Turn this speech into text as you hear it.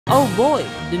Oh boy,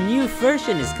 the new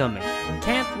version is coming.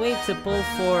 Can't wait to pull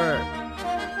for...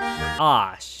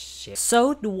 Ah, shit.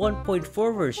 So the 1.4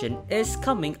 version is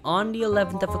coming on the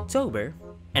 11th of October.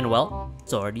 And well,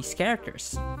 so are these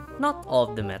characters. Not all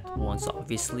of them at once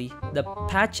obviously. The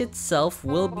patch itself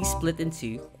will be split in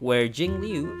two, where Jing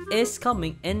Liu is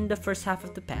coming in the first half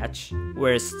of the patch,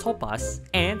 whereas Topaz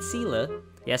and Seele,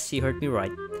 yes you heard me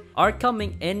right, are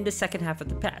coming in the second half of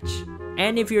the patch.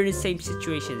 And if you're in the same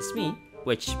situation as me,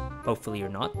 which hopefully you're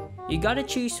not, you gotta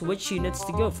choose which units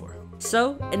to go for.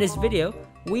 So in this video,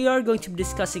 we are going to be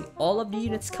discussing all of the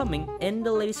units coming in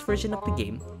the latest version of the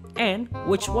game, and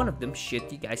which one of them should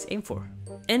you guys aim for.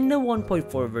 In the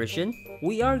 1.4 version,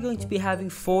 we are going to be having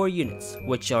 4 units,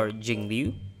 which are Jing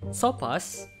Liu,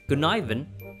 Topaz, Guinaifen,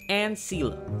 and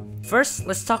Seele. First,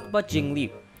 let's talk about Jing Liu.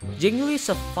 Jing Liu is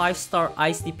a 5-star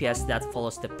ice DPS that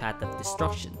follows the path of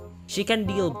destruction. She can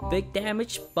deal big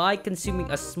damage by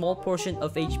consuming a small portion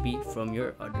of HP from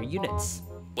your other units.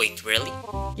 Wait, really?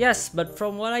 Yes, but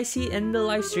from what I see in the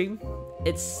livestream,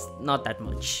 it's not that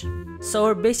much. So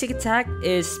her basic attack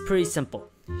is pretty simple.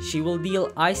 She will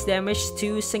deal ice damage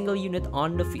to a single unit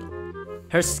on the field.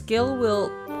 Her skill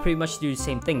will pretty much do the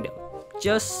same thing though,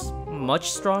 just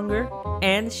much stronger,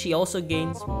 and she also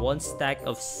gains 1 stack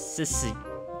of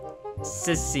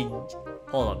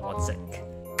hold on 1 sec.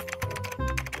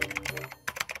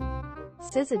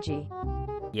 Syzygy.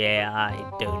 Yeah, I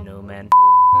don't know, man.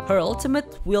 Her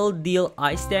ultimate will deal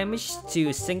ice damage to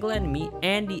a single enemy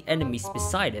and the enemies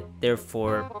beside it,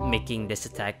 therefore making this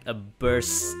attack a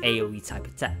burst AoE type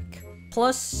attack.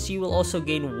 Plus, she will also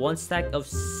gain 1 stack of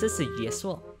Syzygy as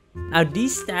well. Now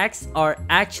these stacks are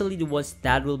actually the ones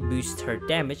that will boost her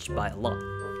damage by a lot.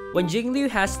 When Jing Liu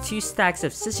has 2 stacks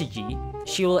of Syzygy,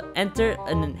 she will enter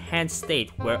an enhanced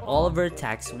state where all of her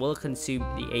attacks will consume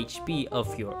the HP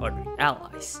of your other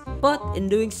allies, but in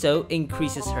doing so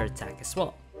increases her attack as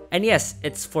well. And yes,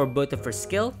 it's for both of her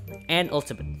skill and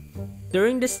ultimate.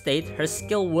 During this state, her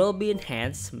skill will be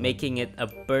enhanced, making it a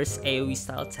burst AoE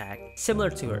style attack similar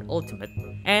to her ultimate,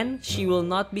 and she will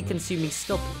not be consuming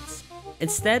skill points.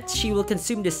 Instead, she will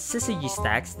consume the Syzygy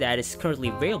stacks that is currently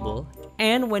available,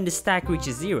 and when the stack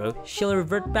reaches 0, she'll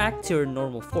revert back to her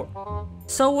normal form.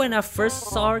 So when I first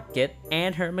saw her kit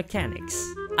and her mechanics,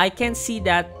 I can see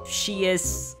that she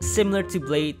is similar to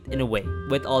Blade in a way,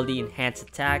 with all the enhanced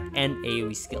attack and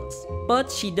AoE skills.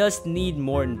 But she does need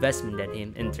more investment than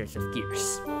him in terms of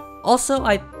gears. Also,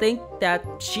 I think that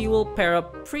she will pair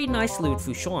up pretty nicely with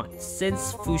Fushuan,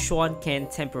 since Fushuan can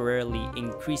temporarily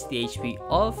increase the HP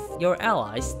of your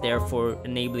allies, therefore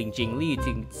enabling Jing Liu to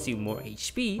consume more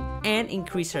HP and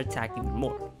increase her attack even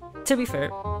more. To be fair,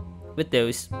 with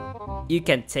those, you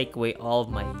can take away all of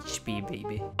my HP,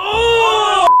 baby.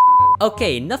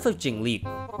 Okay, enough of Jing Liu.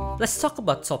 Let's talk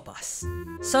about Topaz.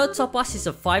 So Topaz is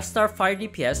a 5-star fire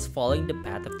DPS following the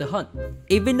path of the hunt.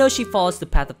 Even though she follows the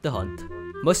path of the hunt,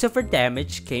 most of her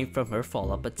damage came from her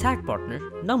follow-up attack partner,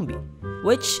 Numbi,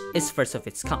 which is first of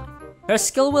its kind. Her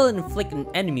skill will inflict an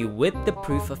enemy with the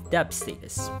Proof of Depth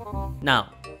status.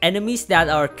 Now, enemies that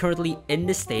are currently in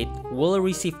this state will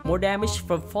receive more damage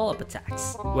from follow-up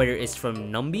attacks, whether it's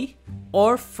from Numbi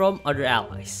or from other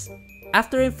allies.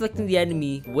 After inflicting the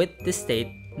enemy with this state,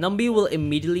 Numbi will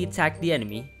immediately attack the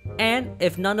enemy, and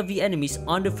if none of the enemies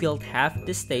on the field have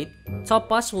this state,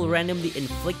 Topaz will randomly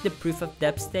inflict the Proof of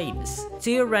Depth status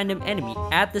to a random enemy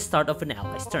at the start of an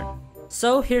ally's turn.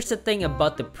 So here's the thing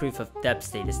about the Proof of Depth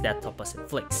status that Topaz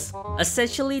inflicts.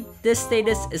 Essentially, this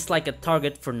status is like a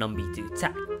target for Numbi to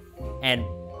attack, and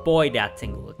boy that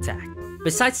thing will attack.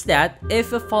 Besides that,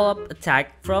 if a follow-up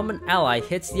attack from an ally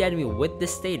hits the enemy with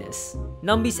this status,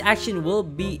 Numbi's action will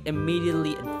be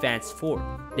immediately advanced forward,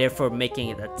 therefore making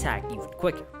it attack even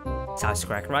quicker. Sounds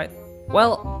correct, right?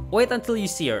 Well, wait until you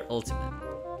see her ultimate.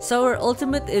 So her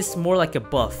ultimate is more like a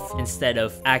buff instead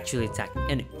of actually attacking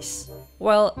enemies.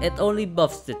 Well, it only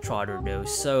buffs the Trotter though,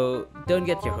 so don't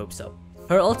get your hopes up.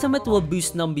 Her ultimate will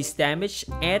boost Numbi's damage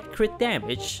and crit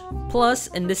damage, plus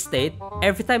in this state,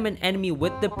 every time an enemy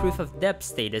with the Proof of Depth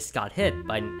status got hit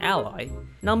by an ally,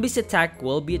 Numbi's attack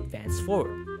will be advanced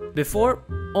forward. Before,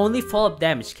 only follow-up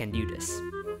damage can do this.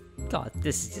 God,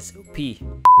 this is just OP.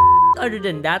 Other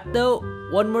than that though,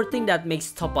 one more thing that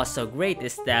makes Topaz so great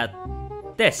is that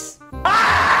this.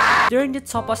 During the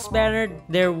Topaz banner,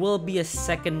 there will be a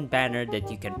second banner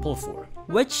that you can pull for,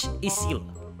 which is Seele.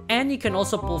 And you can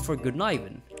also pull for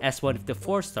Guinaifen as one of the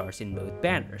 4 stars in both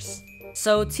banners.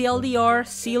 So TLDR,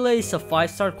 Seele is a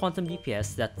 5-star quantum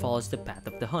DPS that follows the path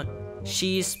of the hunt.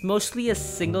 She's mostly a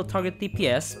single target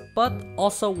DPS, but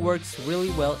also works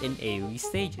really well in AoE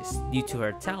stages due to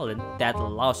her talent that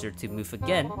allows her to move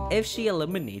again if she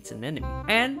eliminates an enemy.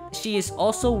 And she is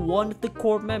also one of the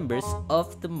core members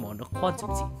of the Mono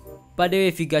Quantum team. By the way,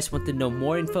 if you guys want to know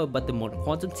more info about the Mono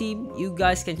Quantum team, you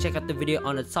guys can check out the video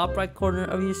on the top right corner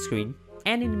of your screen.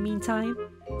 And in the meantime,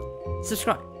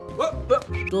 subscribe.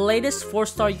 The latest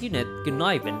 4-star unit,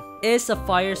 Guinaifen, is a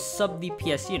fire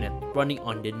sub-DPS unit running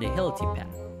on the Nihility path.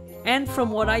 And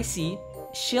from what I see,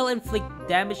 she'll inflict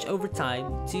damage over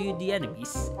time to the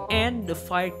enemies, and the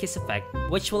Fire Kiss effect,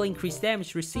 which will increase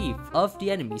damage received of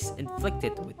the enemies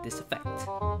inflicted with this effect.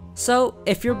 So,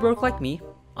 if you're broke like me,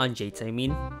 on Jades I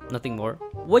mean, nothing more,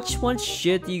 which one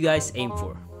should you guys aim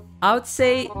for? I would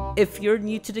say, if you're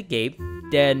new to the game,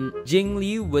 then Jing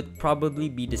Liu would probably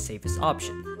be the safest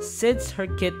option, since her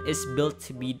kit is built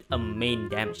to be a main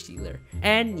damage dealer,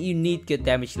 and you need good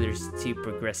damage dealers to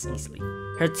progress easily.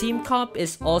 Her team comp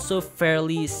is also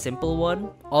fairly simple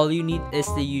one. All you need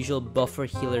is the usual buffer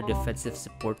healer defensive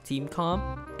support team comp,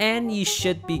 and you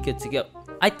should be good to go.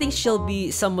 I think she'll be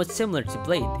somewhat similar to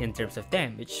Blade in terms of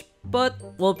damage, but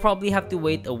we'll probably have to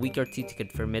wait a week or two to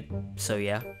confirm it, so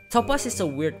yeah. Topaz is a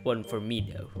weird one for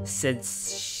me though,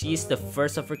 since she's the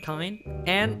first of her kind,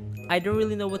 and I don't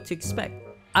really know what to expect.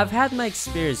 I've had my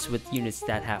experience with units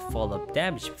that have follow-up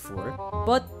damage before,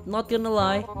 but not gonna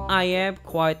lie, I am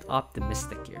quite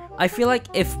optimistic here. I feel like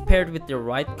if paired with the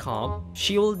right comp,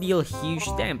 she will deal huge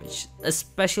damage,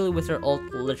 especially with her ult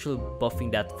literally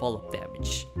buffing that follow-up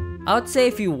damage. I would say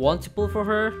if you want to pull for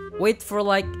her, wait for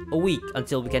like a week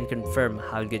until we can confirm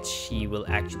how good she will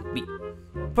actually be.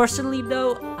 Personally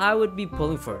though, I would be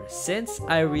pulling for her since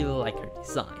I really like her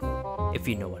design, if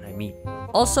you know what I mean.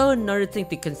 Also, another thing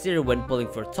to consider when pulling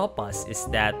for Topaz is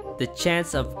that the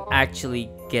chance of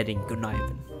actually getting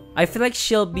Guinaifen. I feel like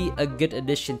she'll be a good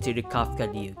addition to the Kafka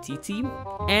DOT team,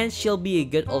 and she'll be a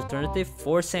good alternative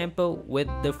for Sampo with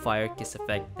the Fire Kiss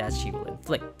effect that she will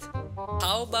inflict.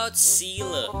 How about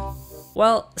Seele?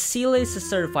 Well, Seele is a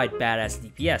certified badass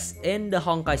DPS in the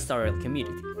Honkai Star Rail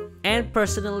community, and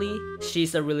personally,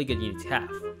 she's a really good unit to have,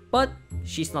 but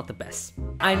she's not the best.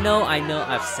 I know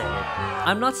I've said it.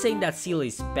 I'm not saying that Seele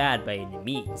is bad by any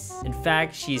means. In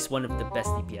fact, she's one of the best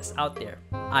DPS out there.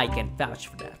 I can vouch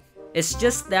for that. It's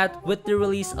just that with the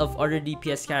release of other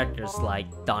DPS characters like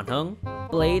Dan Heng,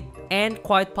 Blade, and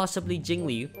quite possibly Jing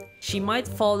Liu, she might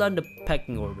fall down the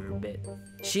pecking order a bit.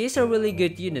 She is a really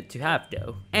good unit to have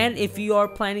though, and if you are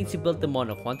planning to build the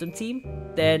Mono Quantum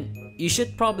team, then you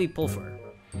should probably pull for her.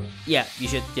 Yeah, you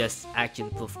should just actually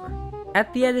pull for her.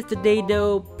 At the end of the day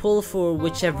though, pull for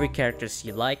whichever characters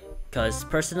you like, cause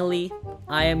personally,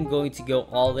 I am going to go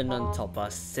all in on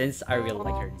Topaz since I really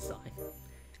like her design.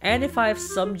 And if I have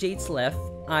some Jades left,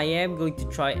 I am going to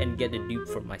try and get a dupe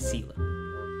for my Seele.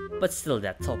 But still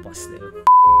that Topaz though.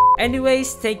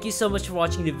 Anyways, thank you so much for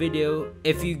watching the video.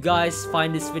 If you guys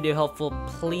find this video helpful,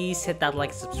 please hit that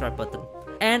like and subscribe button.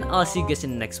 And I'll see you guys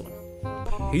in the next one.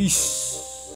 Peace!